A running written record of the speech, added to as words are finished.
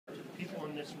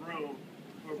in this room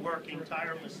who are working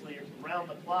tirelessly around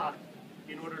the clock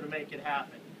in order to make it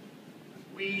happen.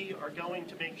 We are going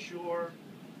to make sure,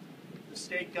 the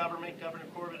state government, Governor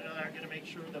Corbett and I are going to make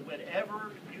sure that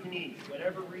whatever you need,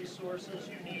 whatever resources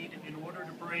you need in order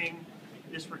to bring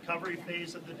this recovery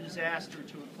phase of the disaster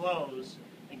to a close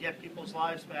and get people's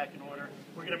lives back in order,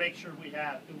 we're going to make sure we're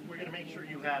going to make sure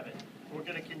you have it. We're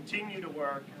going to continue to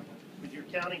work with your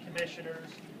county commissioners,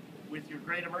 with your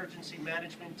great emergency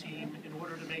management team in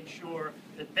order to make sure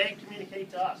that they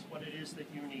communicate to us what it is that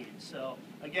you need. So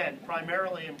again,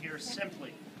 primarily I'm here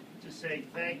simply to say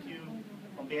thank you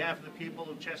on behalf of the people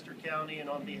of Chester County and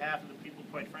on behalf of the people,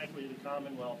 quite frankly, of the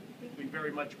Commonwealth. We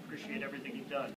very much appreciate everything you've done.